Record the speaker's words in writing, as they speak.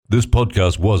This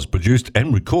podcast was produced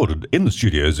and recorded in the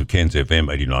studios of Cairns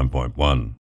FM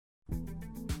 89.1.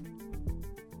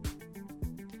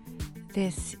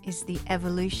 This is The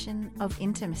Evolution of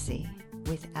Intimacy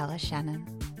with Ella Shannon,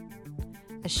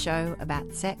 a show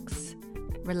about sex,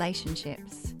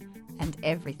 relationships, and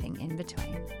everything in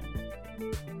between.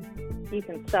 You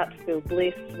can start to feel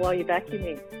bliss while you're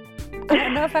vacuuming. I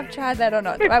don't know if I've tried that or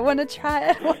not. Do I want to try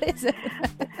it? What is it?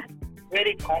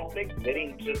 Very complex,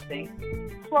 very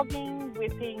interesting. Flogging,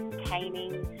 whipping,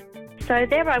 caning. So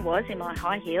there I was in my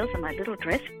high heels and my little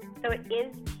dress. So it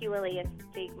is purely a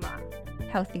stigma.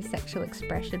 Healthy sexual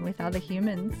expression with other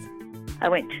humans. I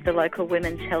went to the local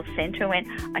women's health centre and went,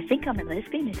 I think I'm a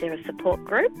lesbian. Is there a support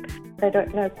group? They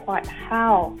don't know quite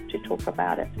how to talk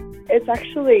about it. It's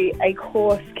actually a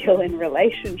core skill in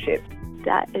relationships.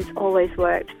 That has always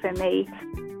worked for me.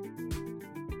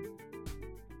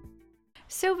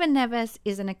 Silva Neves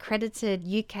is an accredited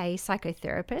UK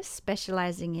psychotherapist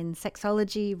specialising in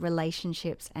sexology,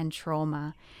 relationships and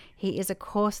trauma. He is a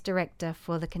course director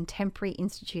for the Contemporary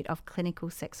Institute of Clinical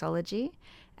Sexology,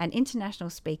 an international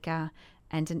speaker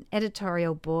and an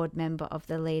editorial board member of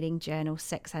the leading journal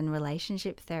Sex and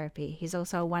Relationship Therapy. He's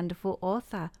also a wonderful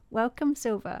author. Welcome,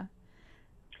 Silva.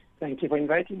 Thank you for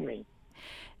inviting me.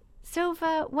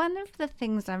 Silva, one of the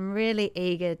things I'm really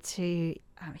eager to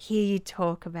hear you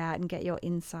talk about and get your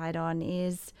insight on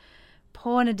is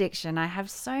porn addiction. I have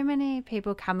so many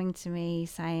people coming to me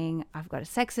saying, I've got a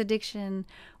sex addiction,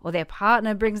 or their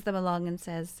partner brings them along and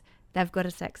says they've got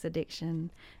a sex addiction.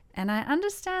 And I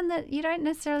understand that you don't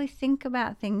necessarily think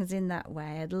about things in that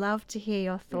way. I'd love to hear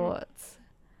your thoughts.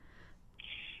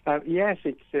 Yes,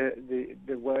 it's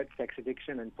the word sex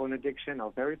addiction and porn addiction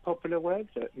are very popular words.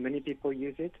 Many people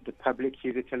use it. The public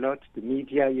use it a lot. The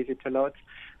media use it a lot.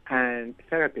 And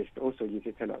therapists also use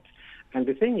it a lot. And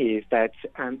the thing is that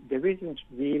there isn't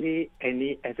really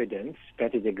any evidence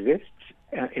that it exists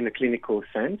in a clinical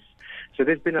sense. So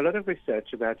there's been a lot of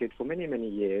research about it for many, many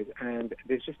years, and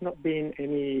there's just not been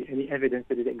any evidence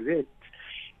that it exists.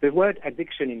 The word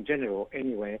addiction in general,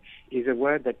 anyway, is a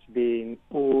word that's been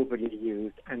overly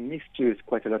used and misused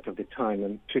quite a lot of the time.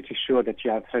 I'm pretty sure that you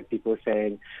have heard people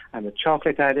saying, I'm a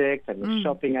chocolate addict, I'm a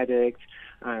shopping addict,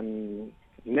 I'm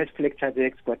Netflix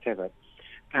addict, whatever.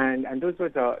 And those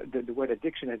words are, the word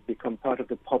addiction has become part of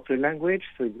the popular language,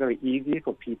 so it's very easy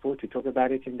for people to talk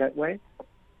about it in that way.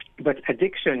 But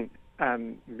addiction,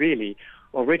 really,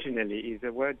 originally is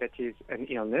a word that is an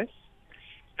illness.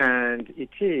 And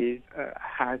it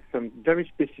has some very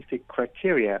specific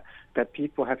criteria that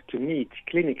people have to meet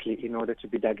clinically in order to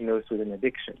be diagnosed with an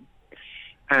addiction.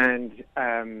 And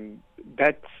when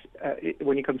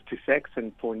it comes to sex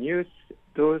and porn use,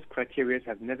 those criteria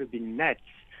have never been met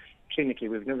clinically.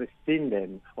 We've never seen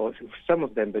them, or some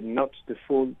of them, but not the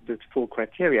full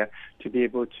criteria to be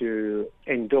able to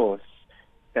endorse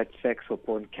that sex or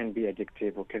porn can be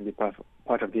addictive or can be part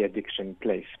of the addiction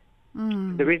place.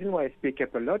 The reason why I speak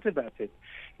up a lot about it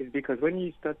is because when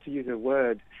you start to use a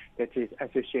word that is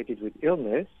associated with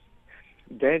illness,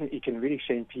 then it can really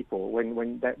shame people.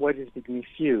 When that word is being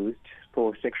misused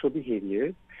for sexual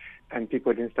behaviors, and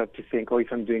people then start to think,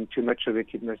 if I'm doing too much of it,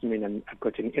 it must mean I've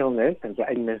got an illness, and the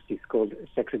illness is called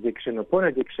sex addiction or porn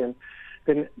addiction,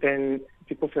 then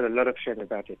people feel a lot of shame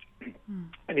about it.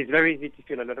 And it's very easy to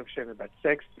feel a lot of shame about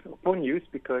sex or porn use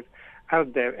because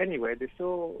out there anyway, there's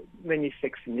so many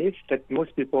sex myths that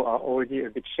most people are already a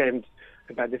bit shamed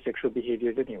about their sexual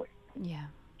behaviors anyway. Yeah.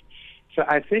 So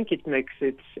I think it makes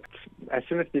it, as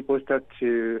soon as people start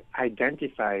to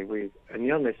identify with an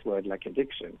illness word like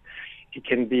addiction, it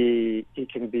can be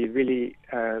really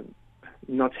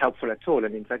not helpful at all.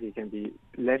 And in fact, it can be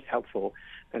less helpful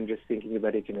than just thinking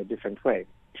about it in a different way.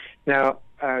 Now,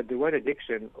 the word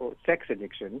addiction or sex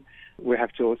addiction, we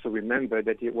have to also remember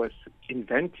that it was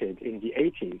invented in the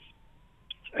 80s,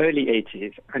 early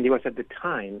 80s, and it was at the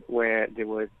time where there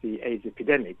was the AIDS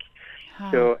epidemic.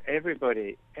 So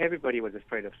everybody was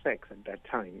afraid of sex at that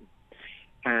time.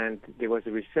 And there was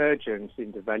a resurgence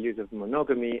in the values of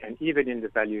monogamy and even in the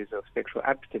values of sexual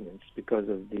abstinence because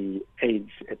of the AIDS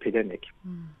epidemic.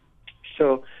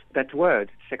 So that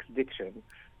word, sex addiction,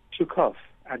 took off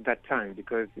at that time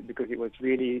because it was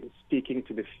really speaking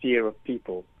to the fear of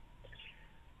people.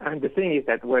 And the thing is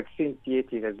that word since the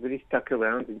 80s has really stuck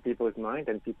around in people's mind,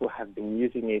 and people have been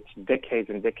using it decades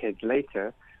and decades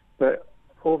later. But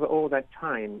over all that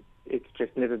time, it's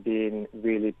just never been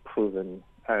really proven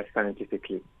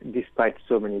scientifically, despite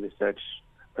so many research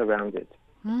around it.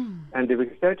 And the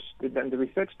research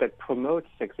that promotes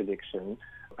sex addiction,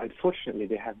 unfortunately,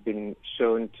 they have been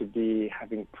shown to be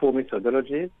having poor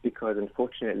methodologies because,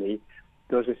 unfortunately,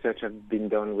 those research have been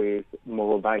done with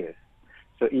moral bias.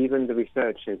 So even the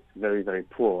research is very, very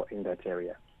poor in that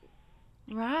area.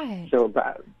 Right. So,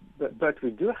 but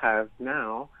we do have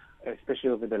now,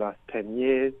 especially over the last 10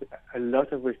 years, a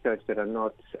lot of research that are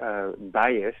not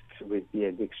biased with the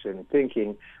addiction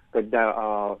thinking, but that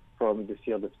are from the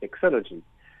field of sexology.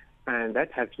 And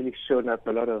that has really shown up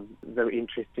a lot of very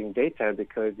interesting data,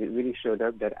 because it really showed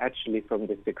up that actually from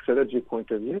the sexology point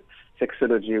of view,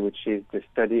 sexology, which is the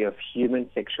study of human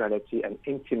sexuality and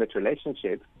intimate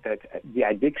relationships, that the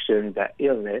addiction, that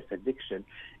illness, addiction,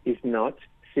 is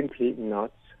simply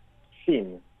not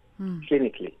seen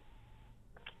clinically.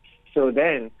 So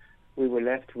then we were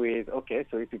left with, okay,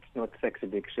 so if it's not sex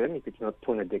addiction, if it's not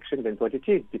porn addiction, then what it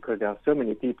is? Because there are so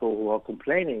many people who are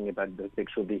complaining about the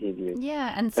sexual behaviors.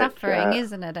 Yeah, and suffering,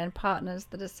 isn't it? And partners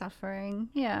that are suffering.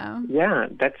 Yeah. Yeah,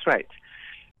 that's right.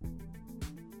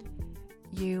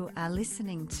 You are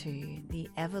listening to The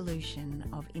Evolution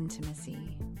of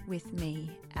Intimacy with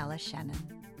me, Ella Shannon,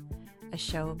 a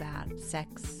show about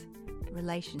sex,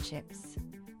 relationships,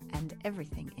 and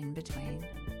everything in between.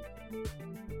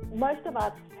 Most of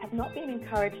us have not been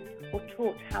encouraged or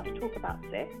taught how to talk about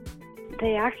sex.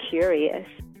 They are curious.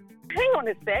 Hang on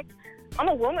a sec. I'm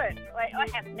a woman. I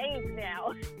have needs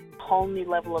now. Whole new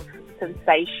level of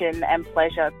sensation and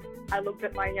pleasure. I looked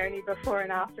at my yoni before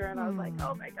and after, and I was like,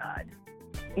 oh my God.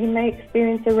 You may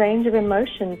experience a range of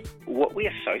emotions. What we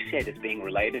associate as being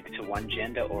related to one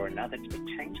gender or another,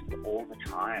 it changes all the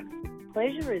time.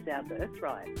 Pleasure is our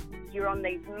birthright. You're on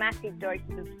these massive doses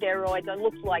of steroids. I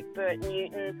looked like Bert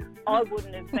Newton. I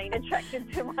wouldn't have been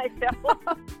attracted to myself.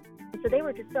 So they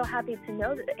were just so happy to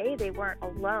know that A, they weren't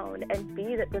alone, and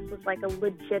B, that this was like a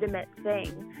legitimate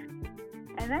thing.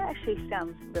 And that actually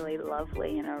sounds really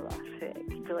lovely and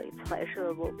erotic, really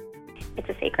pleasurable. It's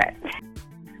a secret.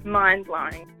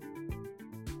 Mind-blowing.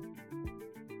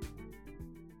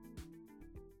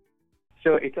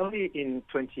 So it's only in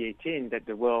 2018 that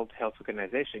the World Health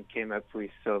Organization came up with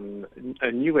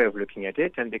a new way of looking at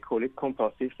it, and they call it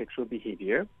compulsive sexual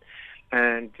behavior.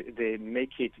 And they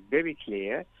make it very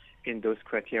clear in those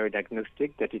criteria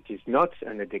diagnostic that it is not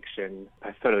an addiction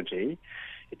pathology,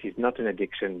 it is not an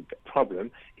addiction problem,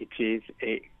 it is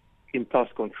a impulse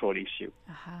control issue.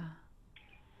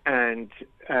 And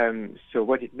so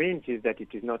what it means is that it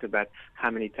is not about how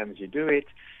many times you do it.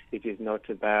 It is not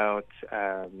about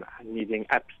needing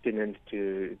abstinence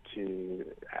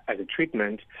as a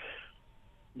treatment,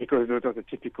 because those are the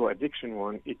typical addiction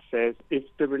one. It says it's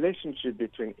the relationship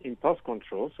between impulse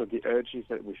control, so the urges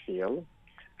that we feel,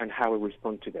 and how we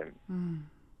respond to them.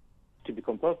 To be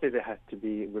compulsive, it has to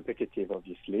be repetitive,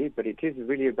 obviously, but it is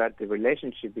really about the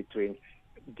relationship between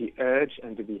the urge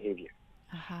and the behavior.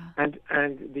 And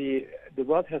the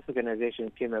World Health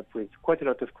Organization came up with quite a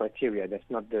lot of criteria. That's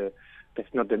not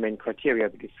the main criteria,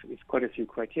 but it's quite a few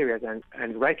criteria,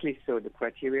 and rightly so. The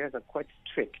criteria are quite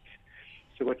strict.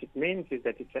 So what it means is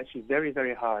that it's actually very,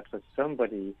 very hard for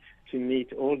somebody to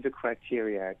meet all the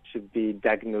criteria to be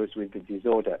diagnosed with the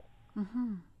disorder.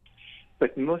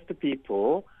 But most of the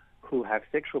people who have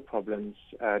sexual problems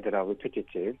that are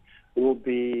repetitive will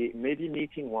be maybe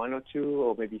meeting one or two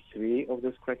or maybe three of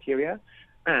those criteria.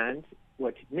 And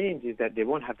what it means is that they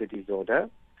won't have the disorder,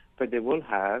 but they will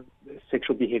have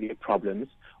sexual behavior problems,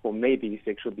 or maybe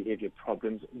sexual behavior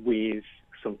problems with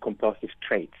some compulsive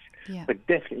traits, but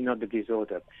definitely not the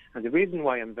disorder. And the reason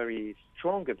why I'm very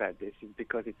strong about this is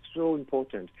because it's so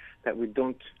important that we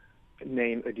don't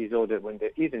name a disorder when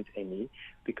there isn't any,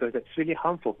 because it's really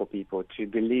harmful for people to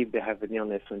believe they have an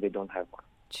illness when they don't have one.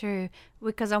 True,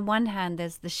 because on one hand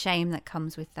there's the shame that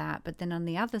comes with that, but then on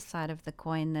the other side of the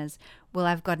coin there's, well,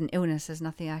 I've got an illness, there's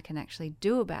nothing I can actually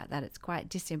do about that. It's quite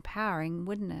disempowering,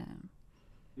 wouldn't it?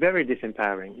 Very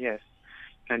disempowering, yes.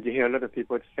 And you hear a lot of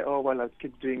people say, oh, well, I'll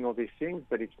keep doing all these things,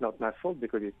 but it's not my fault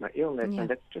because it's my illness, and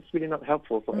that's just really not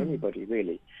helpful for anybody,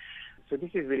 really. So this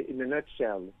is really, in a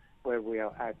nutshell, where we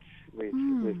are at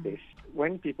with this.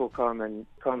 When people come and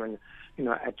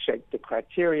I check the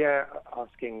criteria,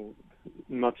 asking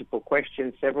multiple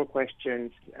questions, several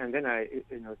questions, and then I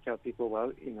tell people,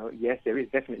 well, yes, there is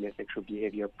definitely a sexual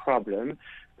behavior problem,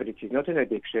 but it is not an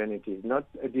addiction, it is not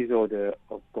a disorder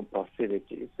of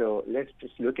compulsivity. So let's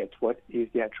just look at what is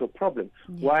the actual problem.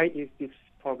 Why is this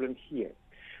problem here?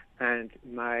 And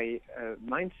my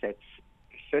mindsets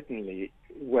certainly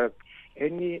work.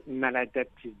 Any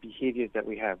maladaptive behaviors that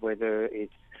we have, whether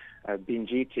it's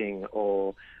binge eating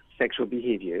or sexual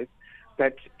behaviors,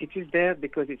 but it is there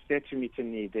because it's there to meet a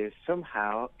need. There's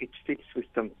somehow it fits with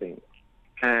something,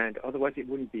 and otherwise it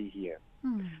wouldn't be here.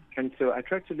 And so I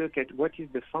try to look at what is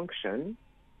the function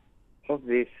of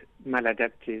this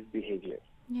maladaptive behavior.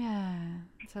 Yeah,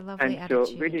 it's a lovely and attitude.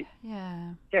 So really,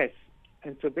 yes,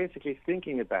 And so basically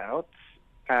thinking about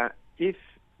if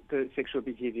the sexual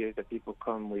behaviors that people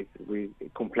come with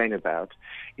complain about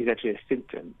is actually a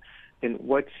symptom, then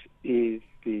what is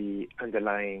the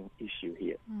underlying issue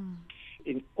here?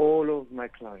 In all of my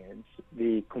clients,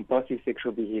 the compulsive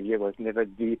sexual behavior was never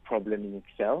the problem in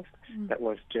itself. That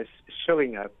was just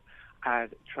showing up as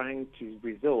trying to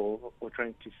resolve or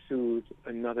trying to soothe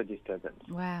another disturbance.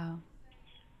 Wow.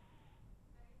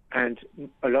 And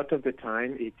a lot of the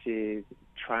time it is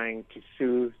trying to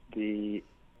soothe the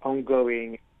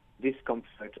ongoing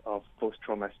discomfort of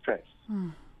post-trauma stress.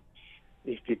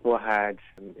 If people had,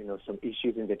 some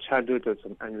issues in their childhood or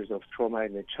some unresolved trauma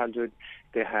in their childhood,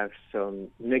 they have some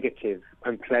negative,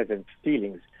 unpleasant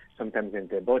feelings, sometimes in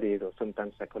their bodies or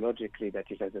sometimes psychologically, that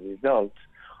is as a result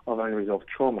of unresolved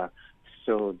trauma.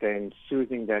 So then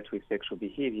soothing that with sexual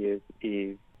behaviors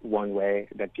is one way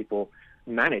that people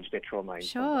manage their trauma.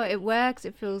 Sure, it works.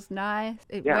 It feels nice.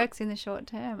 It works in the short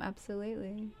term.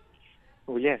 Absolutely.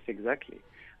 Oh, yes, exactly.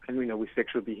 And with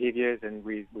sexual behaviors and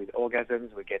with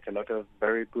orgasms, we get a lot of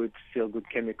very good feel-good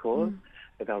chemicals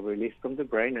that are released from the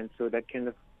brain, and so that kind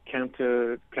of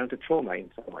counter trauma in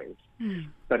some ways.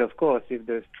 But of course, if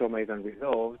the trauma is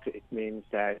unresolved, it means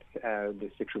that the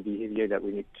sexual behavior that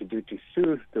we need to do to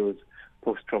soothe those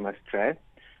post-trauma stress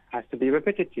has to be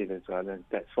repetitive as well, and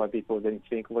that's why people then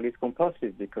think, well, it's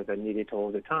compulsive because I need it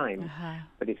all the time.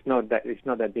 But it's not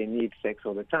that they need sex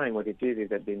all the time. What it is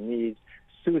that they need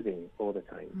soothing all the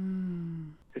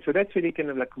time. So that's really kind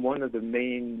of like one of the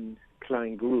main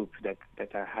client groups that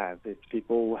I have, is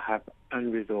people who have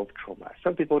unresolved trauma.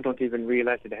 Some people don't even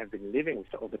realize that they have been living with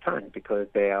it all the time because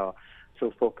they are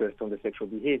so focused on the sexual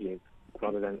behaviors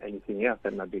rather than anything else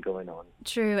that might be going on.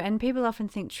 True, and people often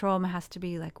think trauma has to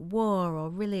be like war or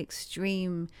really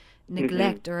extreme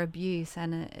neglect or abuse,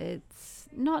 and it's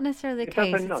not necessarily the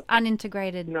case. It's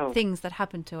unintegrated things that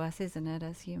happen to us, isn't it,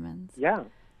 as humans? Yeah.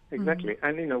 Exactly.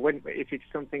 And, if it's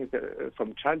something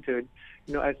from childhood,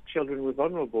 as children we're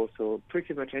vulnerable, so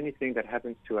pretty much anything that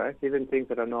happens to us, even things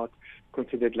that are not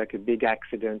considered like a big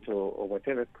accident or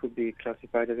whatever, could be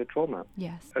classified as a trauma.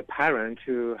 Yes. A parent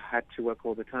who had to work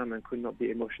all the time and could not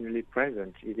be emotionally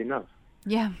present is enough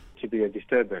to be a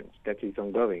disturbance that is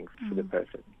ongoing for the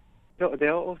person. So there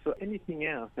are also anything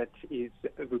else that is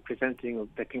representing or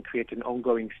that can create an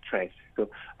ongoing stress. So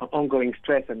an ongoing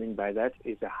stress, I mean by that,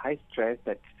 is a high stress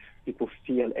that people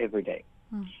feel every day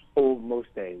or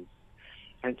most days.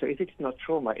 And so if it's not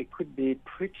trauma, it could be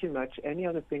pretty much any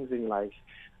other things in life.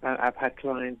 I've had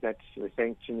clients that were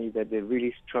saying to me that they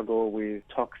really struggle with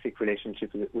toxic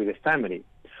relationships with a family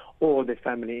or the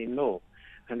family-in-law.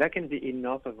 And that can be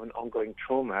enough of an ongoing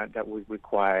trauma that would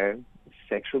require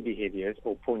sexual behaviors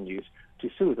or porn use to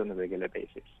soothe on a regular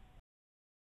basis.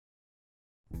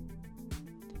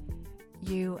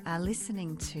 You are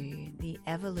listening to The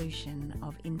Evolution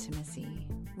of Intimacy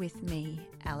with me,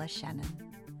 Alice Shannon,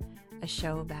 a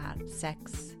show about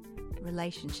sex,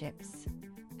 relationships,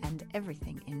 and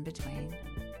everything in between.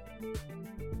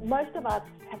 Most of us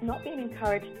have not been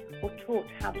encouraged or taught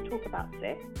how to talk about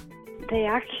sex. They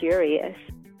are curious.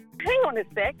 Hang on a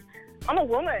sec. I'm a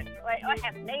woman. I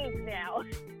have needs now.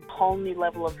 Whole new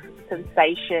level of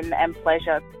sensation and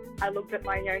pleasure. I looked at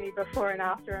my yoni before and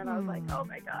after and I was like, oh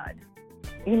my God.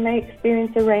 You may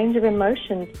experience a range of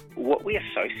emotions. What we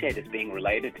associate as being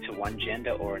related to one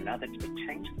gender or another, it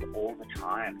changes all the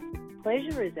time.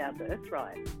 Pleasure is our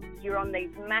birthright. You're on these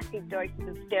massive doses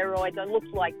of steroids. I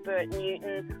looked like Bert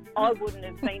Newton. I wouldn't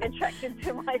have been attracted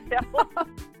to myself.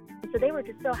 So they were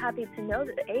just so happy to know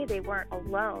that A, they weren't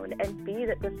alone, and B,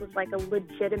 that this was like a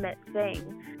legitimate thing.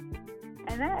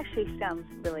 And that actually sounds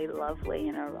really lovely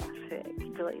and erotic,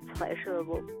 really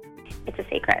pleasurable. It's a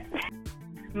secret.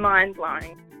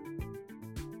 Mind-blowing.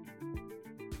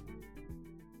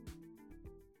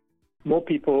 More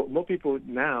people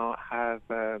now have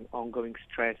ongoing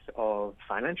stress of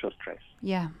financial stress.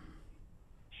 Yeah.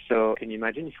 So can you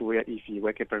imagine if you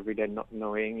wake up every day not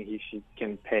knowing if you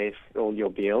can pay all your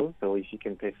bills or if you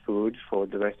can pay food for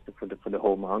the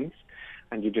whole month,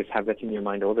 and you just have that in your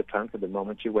mind all the time from the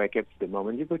moment you wake up to the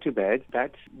moment you go to bed?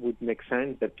 That would make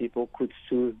sense that people could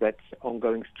soothe that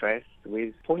ongoing stress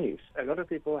with porn use. A lot of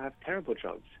people have terrible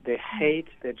jobs. They hate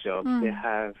their jobs. They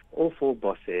have awful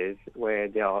bosses where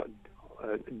they are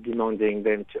demanding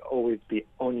them to always be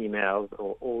on emails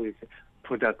or always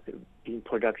being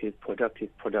productive,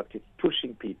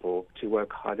 pushing people to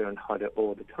work harder and harder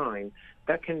all the time.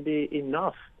 That can be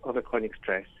enough of a chronic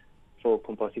stress for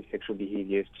compulsive sexual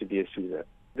behaviors to be a soother.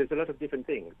 There's a lot of different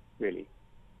things, really.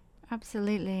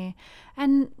 Absolutely.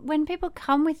 And when people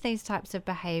come with these types of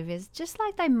behaviors, just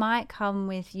like they might come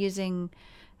with using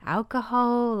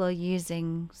alcohol or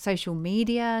using social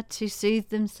media to soothe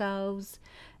themselves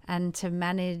and to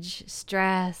manage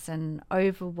stress and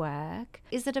overwork?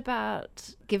 Is it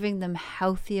about giving them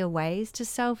healthier ways to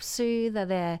self-soothe? Are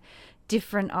there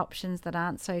different options that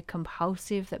aren't so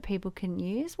compulsive that people can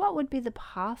use? What would be the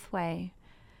pathway?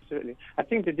 Absolutely. I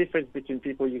think the difference between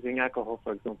people using alcohol,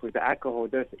 for example, is that alcohol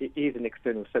is an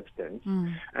external substance,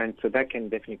 and so that can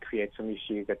definitely create some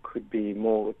issues that could be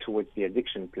more towards the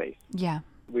addiction place. Yeah.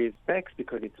 With sex,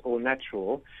 because it's all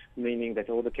natural, meaning that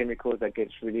all the chemicals that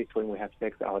get released when we have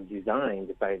sex are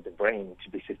designed by the brain to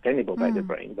be sustainable by the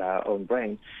brain, by our own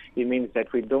brain. It means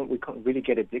that we can't really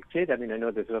get addicted. I mean, I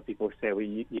know there's a lot of people say, well,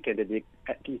 you can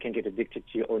get addicted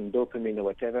to your own dopamine or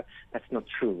whatever. That's not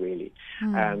true, really.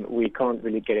 We can't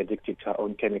really get addicted to our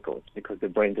own chemicals because the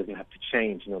brain doesn't have to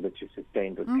change in order to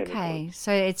sustain those chemicals. Okay,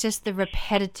 so it's just the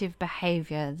repetitive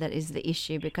behavior that is the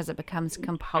issue because it becomes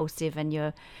compulsive and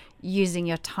you're using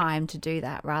your time to do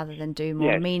that rather than do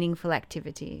more meaningful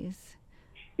activities.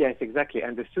 Yes, exactly.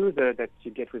 And the soother that you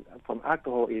get from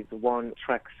alcohol is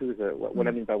one-track soother. What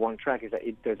I mean by one track is that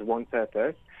it does one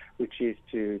purpose, which is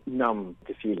to numb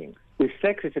the feelings. With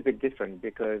sex, it's a bit different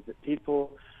because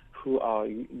people who are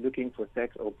looking for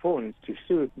sex or porn to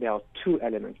soothe, there are two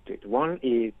elements to it. One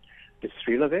is the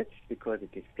thrill of it because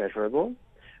it is pleasurable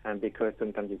and because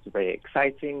sometimes it's very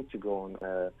exciting to go on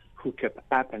a hookup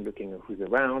app and looking at who's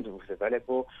around or who's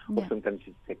available, or sometimes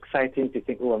it's exciting to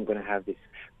think, oh, I'm going to have this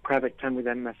private time with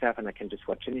myself and I can just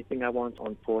watch anything I want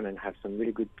on porn and have some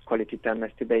really good quality time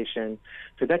masturbation.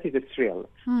 So that is a thrill.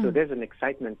 So there's an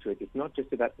excitement to it. It's not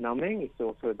just about numbing, it's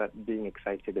also about being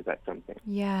excited about something.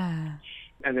 Yeah.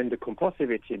 And then the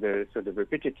compulsivity, the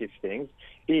repetitive things,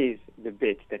 is the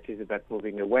bit that is about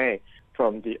moving away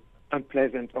from the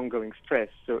unpleasant ongoing stress.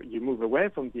 So you move away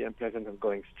from the unpleasant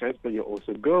ongoing stress, but you're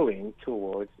also going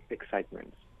towards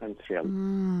excitement and thrill.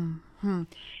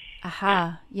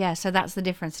 Aha. Yeah, so that's the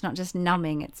difference. Not just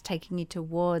numbing, it's taking you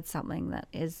towards something that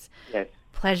is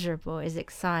pleasurable, is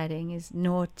exciting, is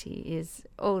naughty, is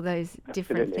all those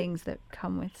different things that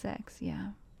come with sex. Yeah.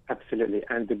 Absolutely.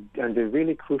 And the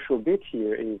really crucial bit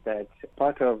here is that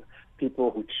part of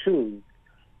people who choose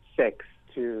sex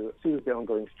to soothe their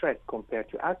ongoing stress compared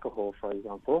to alcohol, for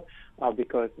example, are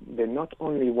because they're not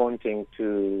only wanting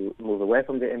to move away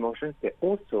from their emotions, they're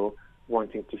also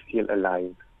wanting to feel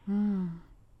alive.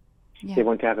 They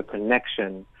want to have a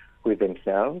connection with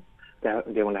themselves.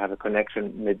 They want to have a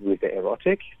connection maybe with the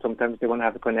erotic. Sometimes they want to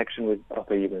have a connection with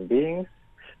other human beings,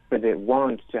 but they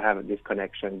want to have this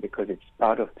connection because it's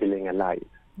part of feeling alive.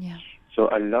 Yeah. So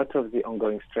a lot of the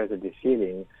ongoing stress that they're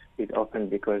feeling is often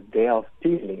because they are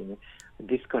feeling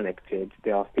disconnected.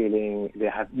 They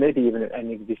have maybe even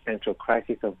an existential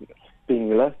crisis of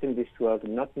being lost in this world,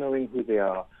 not knowing who they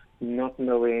are, not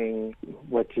knowing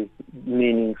what is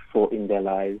meaningful in their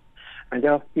lives, and they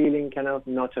are feeling kind of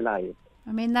not alive.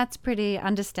 I mean, that's pretty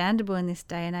understandable in this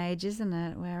day and age, isn't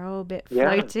it? We're all a bit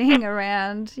floating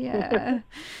around. Yeah.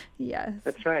 Yes.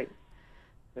 That's right.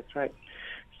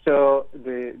 So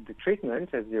the treatment,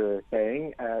 as you were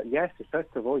saying, yes, first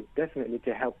of all, is definitely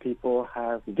to help people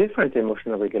have different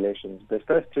emotional regulations. But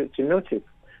first, to notice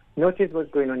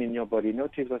what's going on in your body,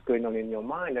 notice what's going on in your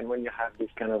mind. And when you have this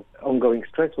kind of ongoing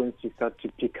stress, once you start to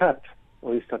pick up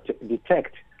or you start to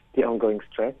detect the ongoing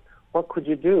stress, what could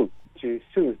you do to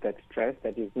soothe that stress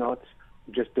that is not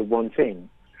just the one thing?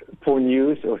 Porn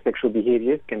use or sexual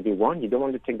behaviors can be one. You don't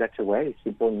want to take that away. It's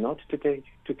important not to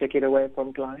take it away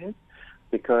from clients,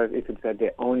 because if it's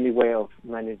the only way of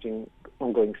managing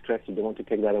ongoing stress, you don't want to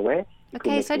take that away.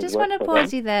 Okay, so I just want to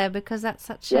pause you there because that's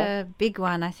such a big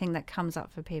one, I think, that comes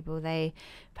up for people.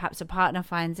 Perhaps a partner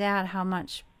finds out how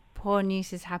much porn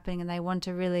use is happening and they want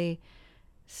to really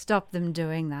stop them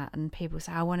doing that. And people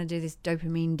say, I want to do this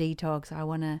dopamine detox. I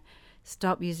want to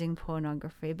stop using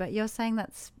pornography. But you're saying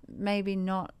that's maybe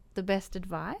not the best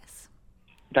advice?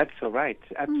 That's all right.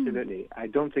 Absolutely. I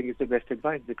don't think it's the best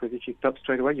advice because if you stop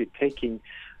straight away, you're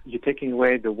taking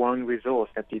away the one resource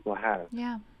that people have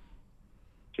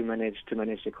to manage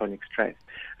the chronic stress.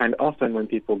 And often when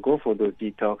people go for those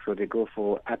detox or they go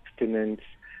for abstinence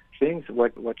things,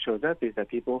 what shows up is that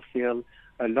people feel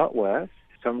a lot worse.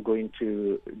 Some go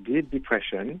into deep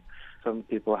depression. Some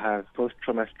people have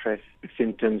post-trauma stress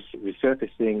symptoms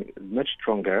resurfacing much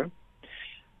stronger.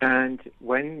 And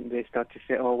when they start to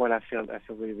say, oh, well, I feel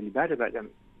really, really bad about them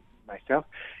myself,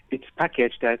 it's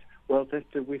packaged as, well, that's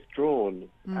the withdrawal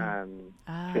thing.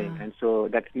 And so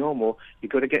that's normal. You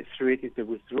got to get through it. It's the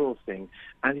withdrawal thing.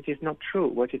 And it is not true.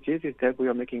 What it is that we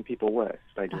are making people worse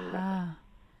by doing that.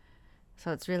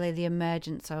 So it's really the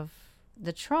emergence of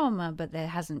the trauma, but there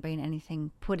hasn't been anything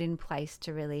put in place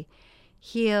to really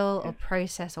heal or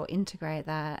process or integrate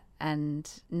that, and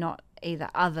not either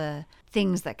other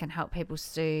things that can help people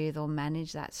soothe or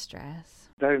manage that stress.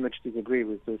 Very much disagree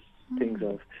with those things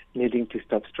of needing to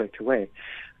stop straight away.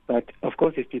 But of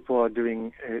course, if people are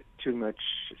doing too much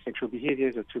sexual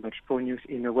behaviors or too much porn use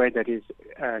in a way that is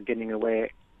getting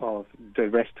away of the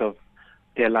rest of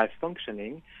their life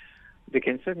functioning, they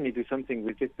can certainly do something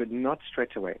with it, but not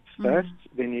straight away. First,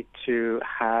 they need to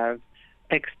have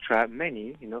extra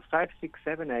many, 5, 6,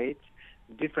 7, 8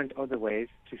 different other ways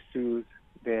to soothe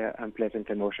their unpleasant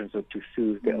emotions or to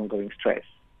soothe their ongoing stress.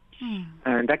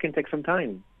 And that can take some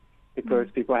time, because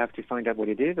people have to find out what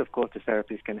it is. Of course, the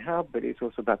therapist can help, but it's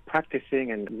also about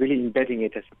practicing and really embedding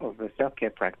it as of a self-care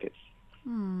practice.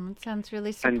 It sounds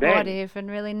really supportive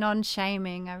and really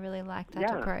non-shaming. I really like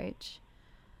that approach.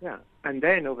 Yeah, and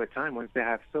then over time, once they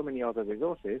have so many other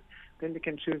resources, then they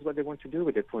can choose what they want to do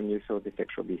with the porn use or the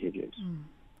sexual behaviors.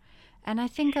 And I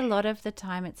think a lot of the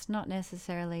time it's not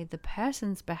necessarily the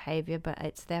person's behavior, but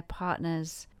it's their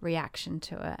partner's reaction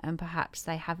to it. And perhaps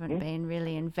they haven't been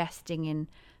really investing in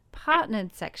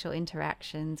partnered sexual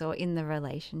interactions or in the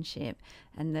relationship.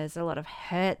 And there's a lot of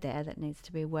hurt there that needs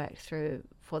to be worked through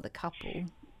for the couple.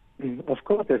 Of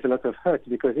course, there's a lot of hurt,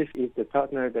 because if the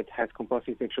partner that has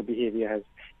compulsive sexual behavior has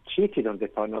cheated on the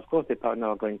partner, of course the partner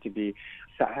are going to be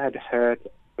sad, hurt,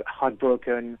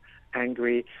 heartbroken,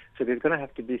 angry. So there's going to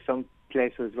have to be some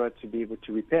place as well to be able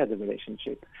to repair the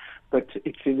relationship. But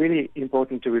it's really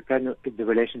important to repair the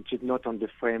relationship not on the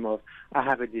frame of, I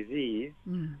have a disease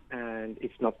and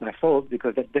it's not my fault,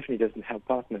 because that definitely doesn't help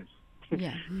partners.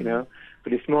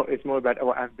 But it's more about,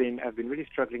 I've been really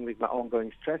struggling with my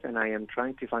ongoing stress, and I am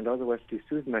trying to find other ways to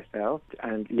soothe myself.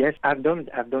 And yes, I've done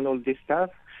all this stuff.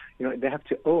 They have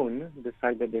to own the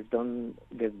fact that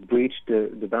they've breached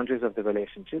the boundaries of the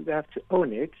relationship. They have to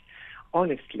own it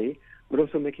honestly, but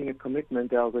also making a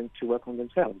commitment they are going to work on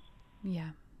themselves.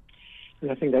 Yeah.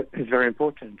 And I think that is very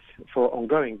important for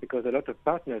ongoing, because a lot of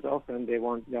partners often they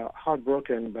are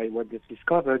heartbroken by what they've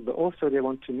discovered, but also they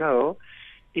want to know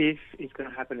if it's going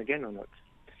to happen again or not.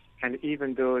 And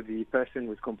even though the person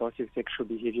with compulsive sexual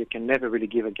behavior can never really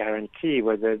give a guarantee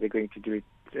whether they're going to do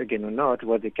it again or not,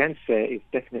 what they can say is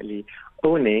definitely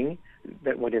owning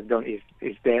that what they've done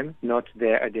is them, not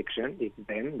their addiction. It's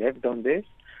them. They've done this,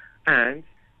 and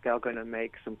they're going to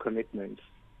make some commitments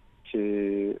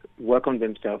to work on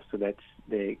themselves so that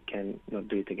they can not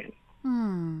do it again.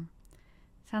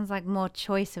 Sounds like more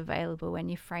choice available when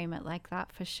you frame it like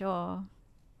that, for sure.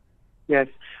 Yes,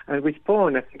 and with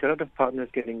porn, I think a lot of partners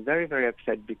getting very, very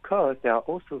upset because they are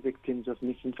also victims of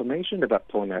misinformation about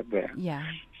porn out there. Yeah.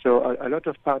 So a lot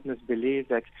of partners believe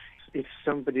that if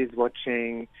somebody is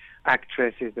watching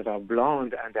actresses that are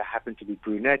blonde and they happen to be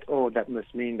brunette, that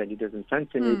must mean that he doesn't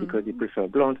fancy me because he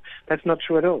prefers blonde. That's not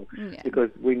true at all, because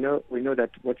we know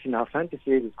that what's in our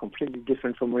fantasies is completely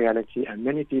different from reality. And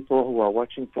many people who are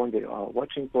watching porn, they are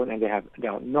watching porn and they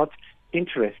are not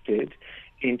interested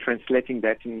in translating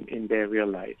that in their real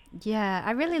life. Yeah, I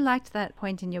really liked that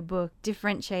point in your book,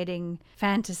 differentiating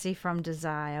fantasy from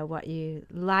desire, what you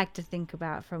like to think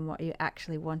about from what you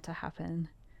actually want to happen.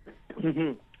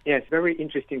 Yes, very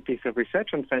interesting piece of research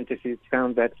on fantasy. It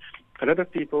found that a lot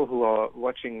of people who are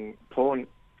watching porn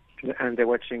and they're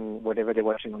watching whatever they're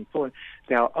watching on porn,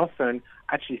 they are often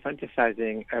actually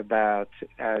fantasizing about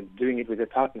doing it with their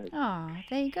partners. Oh,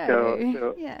 there you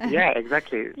go. Yeah,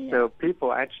 exactly. Yeah. So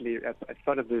people actually, as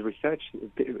part of the research,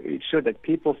 it showed that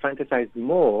people fantasize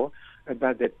more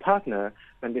about their partner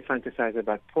than they fantasize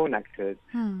about porn actors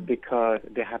because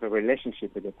they have a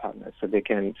relationship with their partner. So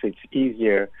it's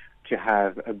easier to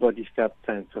have a body felt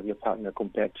sense of your partner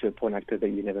compared to a porn actor that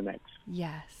you never met.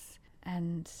 Yes.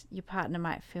 And your partner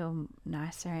might feel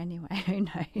nicer anyway, who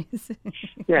knows?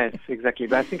 Yes, exactly.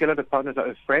 But I think a lot of partners are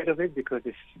afraid of it because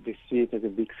they see it as a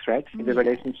big threat in the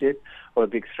relationship or a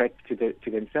big threat to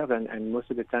themselves, and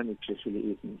most of the time it just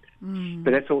really isn't.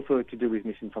 But that's also to do with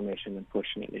misinformation,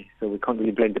 unfortunately. So we can't really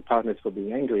blame the partners for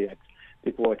being angry at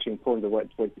people watching porn, but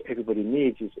what everybody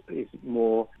needs is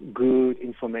more good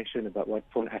information about what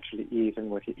porn actually is and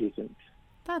what it isn't.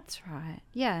 That's right.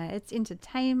 Yeah, it's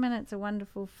entertainment. It's a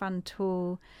wonderful, fun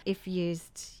tool if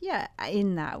used,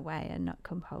 in that way and not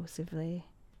compulsively.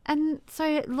 And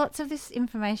so lots of this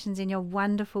information's in your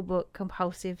wonderful book,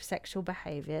 Compulsive Sexual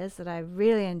Behaviours, that I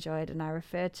really enjoyed and I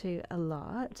refer to a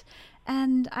lot.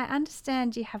 And I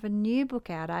understand you have a new book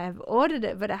out. I have ordered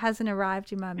it, but it hasn't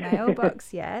arrived in my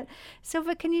mailbox yet.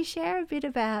 Silva, can you share a bit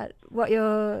about what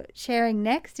you're sharing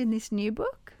next in this new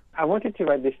book? I wanted to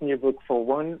write this new book for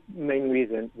one main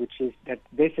reason, which is that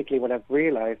basically what I've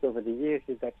realized over the years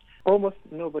is that almost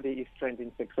nobody is trained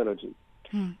in sexology.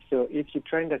 So if you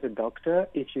trained as a doctor,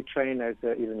 if you trained as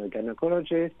even a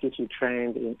gynecologist, if you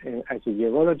trained as a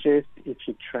urologist, if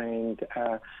you trained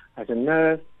as a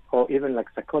nurse, or even like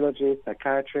psychologist,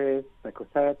 psychiatrist,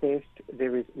 psychotherapist,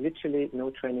 there is literally no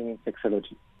training in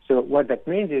sexology. So what that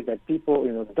means is that people,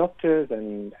 doctors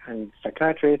and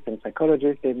psychiatrists and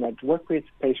psychologists, they might work with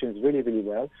patients really, really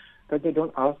well, but they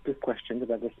don't ask the questions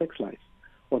about their sex life,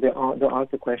 or they don't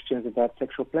ask the questions about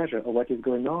sexual pleasure or what is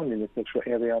going on in the sexual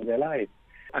area of their life.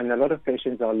 And a lot of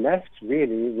patients are left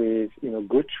really with,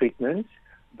 good treatment,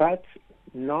 but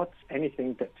not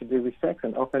anything to do with sex.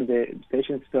 And often the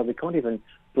patients feel they can't even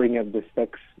bring up the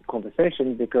sex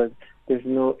conversation because there's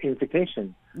no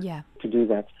invitation to do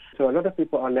that. So a lot of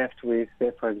people are left with,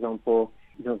 say, for example,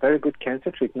 very good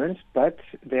cancer treatment, but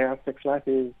their sex life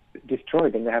is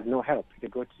destroyed and they have no help. They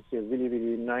go to see a really,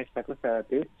 really nice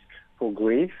psychotherapist for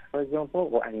grief, for example,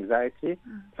 or anxiety.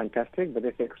 Fantastic, but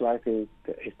their sex life is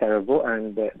terrible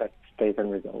and that stays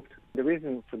unresolved. The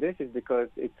reason for this is because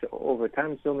it's over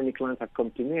time so many clients have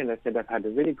come to me and they said, I've had a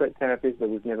really great therapist, but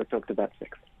we've never talked about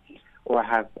sex. Or I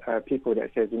have people that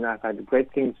says, I've had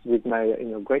great things with my,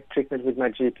 great treatment with my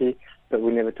GP, but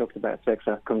we never talked about sex.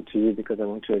 I've come to you because I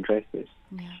want to address this.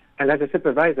 Yeah. And as a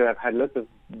supervisor, I've had lots of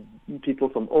people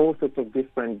from all sorts of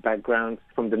different backgrounds,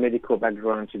 from the medical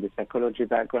background to the psychology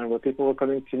background, where people were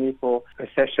coming to me for a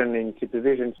session in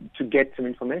supervision to get some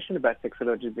information about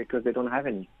sexology because they don't have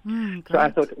any. So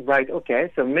I thought, right,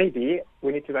 okay, so maybe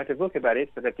we need to write a book about it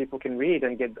so that people can read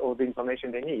and get all the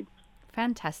information they need.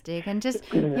 Fantastic. And just,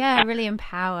 really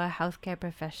empower healthcare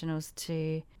professionals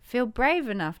to feel brave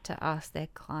enough to ask their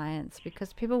clients,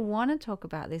 because people want to talk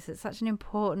about this. It's such an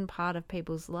important part of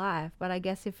people's life. But I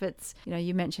guess if it's,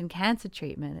 you mentioned cancer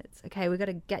treatment, it's okay, we've got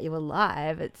to get you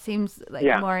alive. It seems like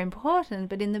more important.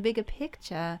 But in the bigger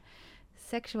picture,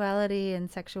 sexuality and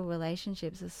sexual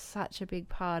relationships is such a big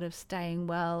part of staying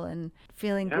well and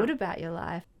feeling good about your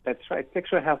life. That's right.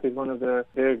 Sexual health is one of the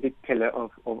very big pillars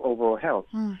of overall health.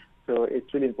 So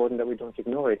it's really important that we don't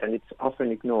ignore it, and it's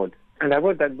often ignored. And I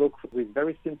wrote that book with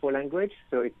very simple language,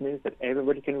 so it means that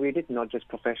everybody can read it, not just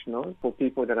professionals. For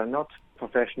people that are not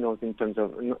professionals in terms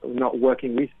of not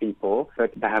working with people,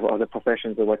 but that have other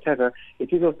professions or whatever,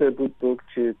 it is also a good book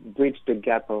to bridge the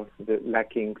gap of the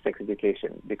lacking sex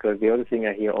education. Because the other thing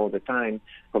I hear all the time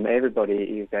from everybody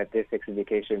is that their sex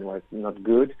education was not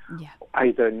good,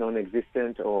 either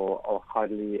non-existent or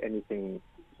hardly anything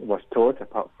was taught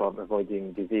apart from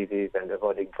avoiding diseases and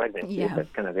avoiding pregnancy. That's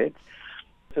kind of it.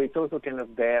 So it's also kind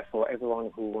of there for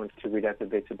everyone who wants to read out a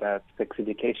bit about sex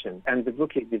education. And the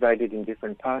book is divided in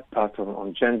different parts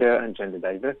on gender and gender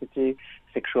diversity,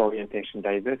 sexual orientation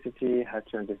diversity, how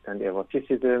to understand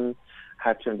eroticism,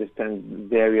 how to understand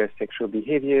various sexual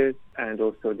behaviors, and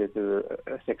also there's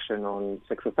a section on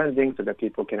sex offending so that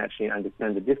people can actually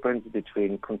understand the difference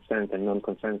between consent and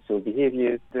non-consensual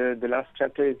behaviors. The last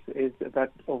chapter is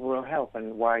about overall health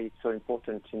and why it's so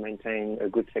important to maintain a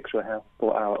good sexual health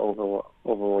for our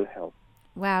overall health.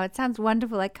 Wow, it sounds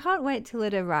wonderful. I can't wait till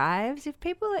it arrives. If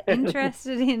people are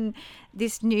interested in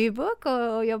this new book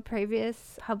or your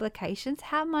previous publications,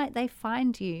 how might they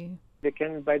find you? They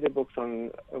can buy the books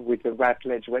with the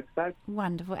Routledge website.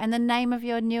 Wonderful. And the name of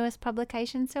your newest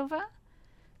publication, Silva?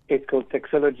 It's called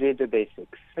Sexology, The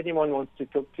Basics. If anyone wants to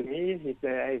talk to me, if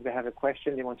they have a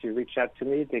question, they want to reach out to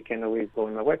me, they can always go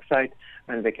on my website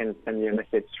and they can send me a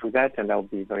message through that, and I'll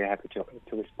be very happy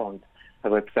to respond. The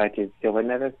website is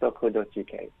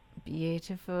silvaneves.co.uk.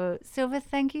 Beautiful. Silva,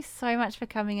 thank you so much for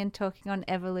coming and talking on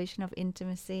evolution of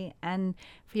intimacy and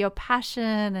for your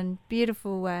passion and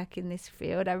beautiful work in this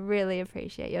field. I really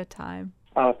appreciate your time.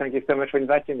 Oh, thank you so much for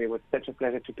inviting me. It was such a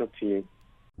pleasure to talk to you.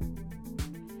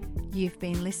 You've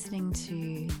been listening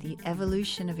to The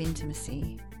Evolution of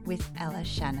Intimacy with Ella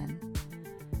Shannon.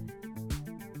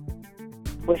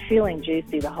 We're feeling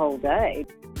juicy the whole day.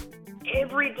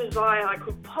 Every desire I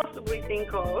could possibly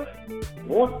think of.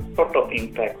 What sort of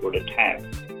impact would it have?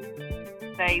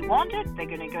 They want it, they're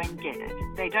going to go and get it.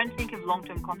 They don't think of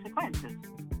long-term consequences.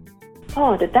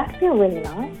 Oh, did that feel really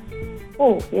nice?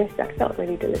 Oh, yes, that felt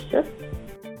really delicious.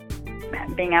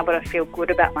 Being able to feel good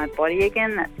about my body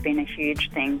again, that's been a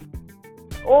huge thing.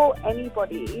 All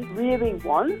anybody really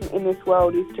wants in this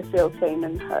world is to feel seen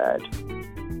and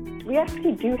heard. We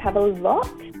actually do have a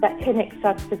lot that connects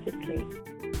us physically.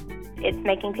 It's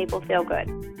making people feel good.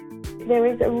 There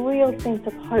is a real sense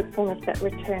of hopefulness that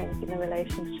returns in the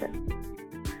relationship.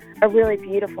 A really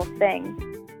beautiful thing.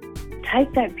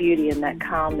 Take that beauty and that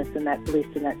calmness and that bliss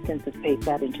and that sense of peace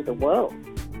out into the world.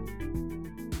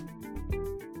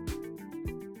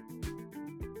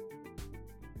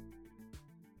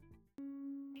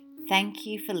 Thank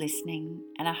you for listening,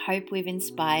 and I hope we've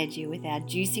inspired you with our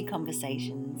juicy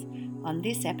conversations on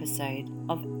this episode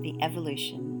of The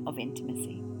Evolution of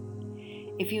Intimacy.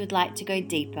 If you would like to go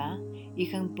deeper, you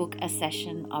can book a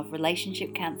session of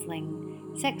relationship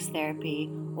counselling, sex therapy,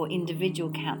 or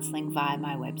individual counselling via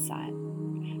my website.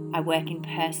 I work in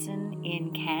person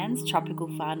in Cairns, tropical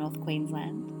far north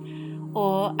Queensland,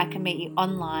 or I can meet you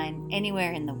online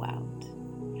anywhere in the world.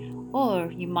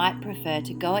 Or you might prefer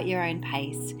to go at your own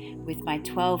pace with my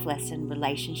 12-lesson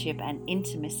relationship and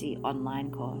intimacy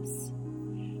online course.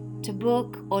 To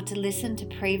book or to listen to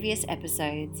previous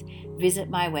episodes, visit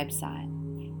my website,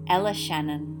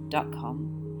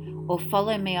 ellashannon.com, or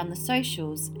follow me on the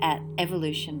socials at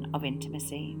Evolution of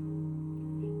Intimacy.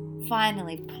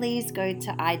 Finally, please go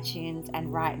to iTunes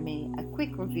and write me a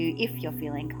quick review if you're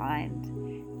feeling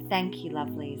kind. Thank you,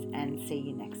 lovelies, and see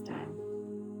you next time.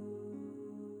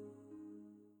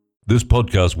 This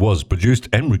podcast was produced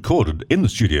and recorded in the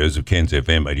studios of Cairns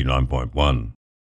FM 89.1.